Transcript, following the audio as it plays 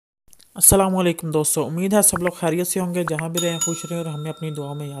अस्सलाम वालेकुम दोस्तों, उम्मीद है सब लोग खैरियत से होंगे। जहाँ भी रहें खुश रहें और हमें अपनी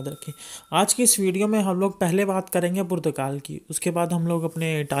दुआ में याद रखें। आज की इस वीडियो में हम लोग पहले बात करेंगे पुर्तगाल की, उसके बाद हम लोग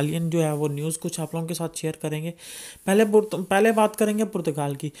अपने इटालियन जो है वो न्यूज़ कुछ आप लोगों के साथ शेयर करेंगे। पहले बात करेंगे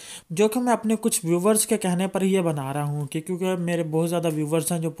पुर्तगाल की, जो कि मैं अपने कुछ व्यूवर्स के कहने पर ही ये बना रहा हूँ कि क्योंकि मेरे बहुत ज़्यादा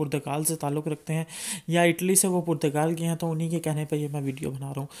व्यूवर्स हैं जो पुर्तगाल से ताल्लुक़ रखते हैं या इटली से वो पुर्तगाल के हैं, तो उन्हीं के कहने पर ये मैं वीडियो बना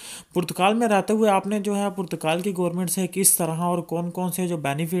रहा हूँ। पुर्तगाल में रहते हुए आपने जो है पुर्तगाल की गवर्नमेंट से किस तरह और कौन कौन से जो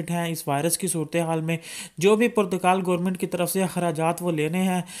बेनिफिट हैं इस वायरस की सूरत हाल में, जो भी पुर्तगाल गवर्नमेंट की तरफ से अखराजात वो लेने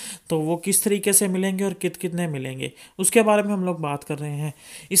हैं तो वो किस तरीके से मिलेंगे और कितने मिलेंगे, उसके बारे में हम लोग बात कर रहे हैं।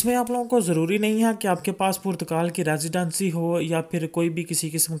 इसमें आप लोगों को ज़रूरी नहीं है कि आपके पास पुर्तगाल की रेजिडेंसी हो या फिर कोई भी किसी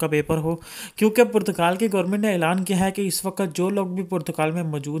किस्म का पेपर हो, क्योंकि पुर्तगाल की गवर्नमेंट ने ऐलान किया है कि इस वक्त जो लोग भी पुर्तगाल में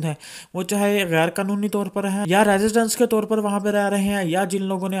मौजूद हैं, वो चाहे गैर कानूनी तौर पर हैं या रेजिडेंस के तौर पर वहाँ पर रह रहे हैं या जिन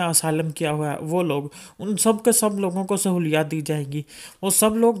लोगों ने असाइलम किया हुआ है वो लोग, उन सब के सब लोगों को सहूलियात दी जाएंगी। वो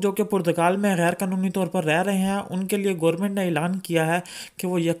सब लोग जो कि पुर्तगाल में गैर कानूनी तौर पर रह रहे हैं उनके लिए गवर्नमेंट ने ऐलान किया है कि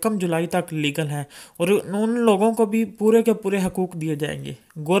वो 1 जुलाई तक लीगल है और उन लोगों को भी पूरे के पूरे हकूक दिए जाएंगे।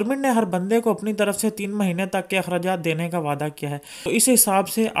 गवर्नमेंट ने हर बंदे को अपनी तरफ से 3 महीने तक के अखराजात देने का वादा किया है, तो इस हिसाब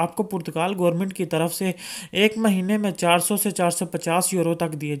से आपको पुर्तगाल गवर्नमेंट की तरफ से 1 महीने में 400 से 450 यूरो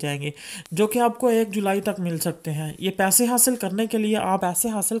तक दिए जाएंगे, जो कि आपको 1 जुलाई तक मिल सकते हैं। ये पैसे हासिल करने के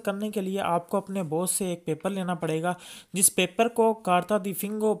लिए आपको अपने बॉस से एक पेपर लेना पड़ेगा, जिस पेपर को कार्ता दी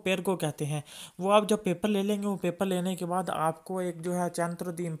फिंगो पेरगो कहते हैं। वो आप जब पेपर ले लेंगे, वो पेपर लेने के बाद आपको एक जो है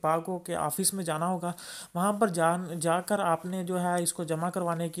चैंत्रो दी इम्पागो के ऑफिस में जाना होगा। वहाँ पर जाकर आपने जो है इसको जमा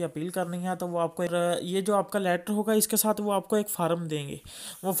करवाने की अपील करनी है, तो वो आपको ये जो आपका लेटर होगा इसके साथ वो आपको एक फार्म देंगे।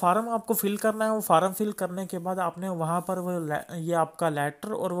 वो फार्म आपको फिल करना है। वो फार्म फिल करने के बाद आपने वहाँ पर ये आपका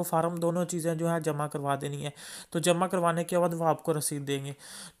लेटर और वो फार्म दोनों चीज़ें जो है जमा करवा देनी है। तो जमा करवाने के बाद वो आपको रसीद देंगे,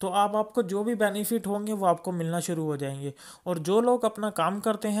 तो आपको जो भी बेनिफिट होंगे वो आपको मिलना शुरू हो जाएंगे। और जो लोग अपना काम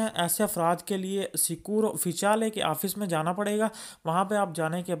करते हैं ऐसे अफराद के लिए सिक्योर ऑफिशियल के ऑफिस में जाना पड़ेगा। वहाँ पे आप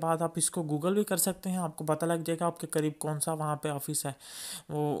जाने के बाद आप इसको गूगल भी कर सकते हैं, आपको पता लग जाएगा आपके करीब कौन सा वहाँ पे ऑफिस है,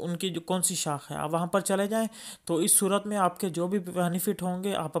 वो उनकी जो कौन सी शाख है, आप वहाँ पर चले जाएं। तो इस सूरत में आपके जो भी बेनिफिट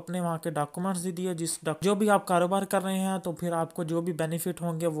होंगे आप अपने वहाँ के डॉक्यूमेंट्स दे दिए, जो भी आप कारोबार कर रहे हैं, तो फिर आपको जो भी बेनिफिट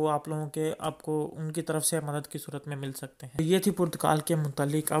होंगे वो आप लोगों के आपको उनकी तरफ से मदद की सूरत में मिल सकते हैं। ये थी पुर्तगाल के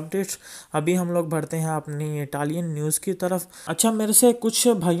मुतालिक अपडेट्स। अभी हम लोग बढ़ते हैं अपनी इटालियन न्यूज़ की तरफ। अच्छा, मेरे से कुछ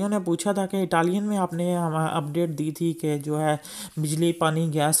भाइयों ने पूछा था कि इटालियन में आपने अपडेट दी थी कि जो है बिजली पानी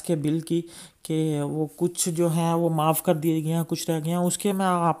गैस के बिल की कि वो कुछ जो है वो माफ़ कर दिए गए हैं, कुछ रह गए हैं। उसके मैं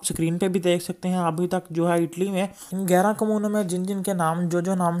आप स्क्रीन पे भी देख सकते हैं। अभी तक जो है इटली में 11 कमूनों में जिन जिन के नाम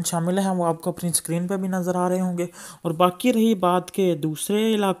जो नाम शामिल हैं वो आपको अपनी स्क्रीन पे भी नज़र आ रहे होंगे। और बाकी रही बात के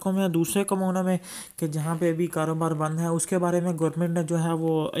दूसरे इलाकों में, दूसरे कमूनों में कि जहाँ पे भी कारोबार बंद है, उसके बारे में गवर्नमेंट ने जो है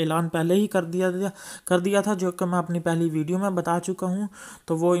वो ऐलान पहले ही कर दिया था, जो कि मैं अपनी पहली वीडियो में बता चुका हूँ।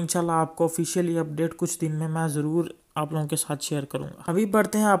 तो वो इंशाल्लाह आपको ऑफिशियली अपडेट कुछ दिन में मैं ज़रूर आप लोगों के साथ शेयर करूंगा। अभी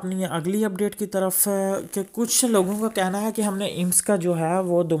बढ़ते हैं अपनी अगली अपडेट की तरफ कि कुछ लोगों का कहना है कि हमने इम्स का जो है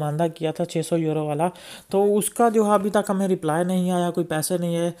वो दुमानदा किया था 600 यूरो वाला, तो उसका जो है अभी तक हमें रिप्लाई नहीं आया, कोई पैसे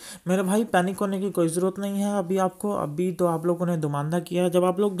नहीं है। मेरे भाई पैनिक होने की कोई ज़रूरत नहीं है। अभी तो आप लोगों ने दुमानदा किया है। जब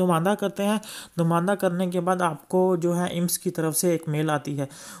आप लोग दुमानदा करते हैं, दुमानदा करने के बाद आपको जो है इम्स की तरफ से एक मेल आती है।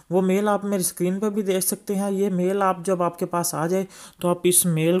 वो मेल आप मेरी स्क्रीन पर भी देख सकते हैं। ये मेल आप जब आपके पास आ जाए तो आप इस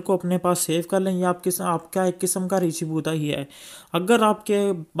मेल को अपने पास सेव कर लें। ये आपका एक किस्म का रिसीबूता ही है। अगर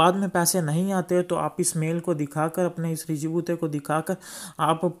आपके बाद में पैसे नहीं आते तो आप इस मेल को दिखाकर, अपने इस रिसीबूते को दिखाकर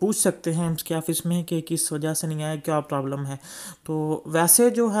आप पूछ सकते हैं इसके ऑफिस में कि किस वजह से नहीं आया, क्या प्रॉब्लम है। तो वैसे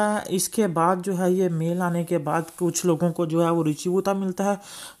जो है इसके बाद जो है ये मेल आने के बाद कुछ लोगों को जो है वो रिसीबूता मिलता है।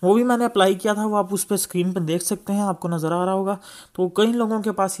 वो भी मैंने अप्लाई किया था, वो आप उस पर स्क्रीन पर देख सकते हैं, आपको नज़र आ रहा होगा। तो कई लोगों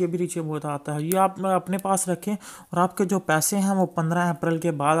के पास ये भी रिसीबूता आता है। ये आप अपने पास रखें और आपके जो पैसे हैं वो 15 अप्रैल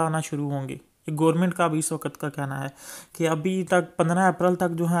के बाद आना शुरू होंगे। गवर्नमेंट का भी इस वक्त का कहना है कि अभी तक 15 अप्रैल तक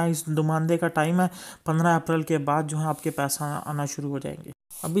जो है इस दुमानदे का टाइम है। 15 अप्रैल के बाद जो है आपके पैसा आना शुरू हो जाएंगे।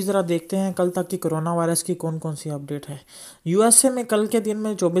 अभी ज़रा देखते हैं कल तक की कोरोना वायरस की कौन कौन सी अपडेट है। यूएसए में कल के दिन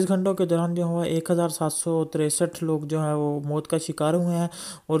में 24 घंटों के दौरान जो है 1763 लोग जो है वो मौत का शिकार हुए हैं।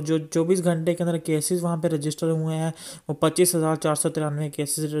 और जो 24 घंटे के अंदर केसेस वहाँ पे रजिस्टर हुए हैं वो 25,493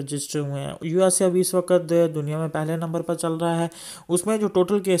 केसेस रजिस्टर हुए हैं। यूएसए अभी इस वक्त दुनिया में पहले नंबर पर चल रहा है। उसमें जो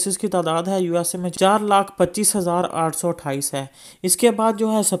टोटल केसेस की तादाद है यूएसए में 4,25,828 है। इसके बाद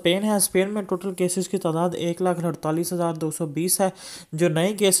जो है स्पेन है। स्पेन में टोटल केसेस की तादाद 1,48,220 है। जो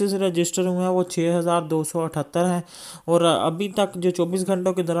नए केसेस रजिस्टर हुए हैं वो 6,278 हैं। और अभी तक जो 24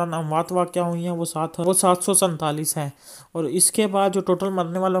 घंटों के दौरान अमवात वाक़या हुई हैं वो 747 हैं। और इसके बाद जो टोटल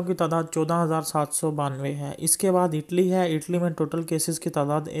मरने वालों की तादाद 14,792 है। इसके बाद इटली है। इटली में टोटल केसेस की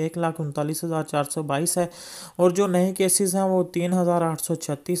तादाद 1,39,422 है। और जो नए केसेस हैं वो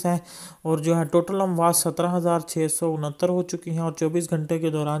 3,836 हैं। और जो है टोटल अमवात 17,669 हो चुकी हैं। और 24 घंटे के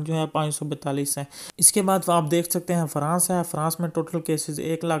दौरान जो है 542 हैं। इसके बाद आप देख सकते हैं फ्रांस है। फ्रांस में टोटल केसेस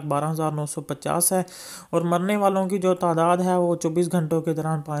 1,12,950 है। और मरने वालों की जो तादाद है वो 24 घंटों के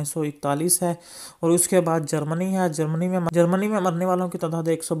दौरान 541 है। और उसके बाद जर्मनी है। जर्मनी में मरने वालों की तादाद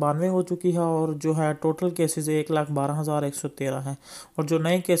 192 हो चुकी है। और जो है टोटल केसेस 1,12,113 है। और जो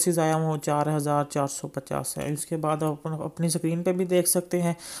नए केसेस आया वो 4,450 है। इसके बाद आप अपनी स्क्रीन पे भी देख सकते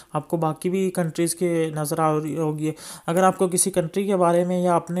हैं, आपको बाकी भी कंट्रीज़ के नज़र आ रही होगी। अगर आपको किसी कंट्री के बारे में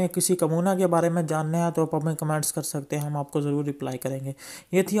या अपने किसी कम्यूना के बारे में जानना है तो आप हमें कमेंट्स कर सकते हैं, हम आपको ज़रूर रिप्लाई करेंगे।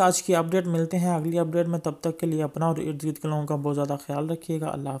 ये थी आज की अपडेट। मिलते हैं अगली अपडेट में, तब तक के लिए अपना और इर्द गिर्द के लोगों का बहुत ज़्यादा ख्याल रखिएगा।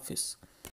 अल्लाह हाफिज़।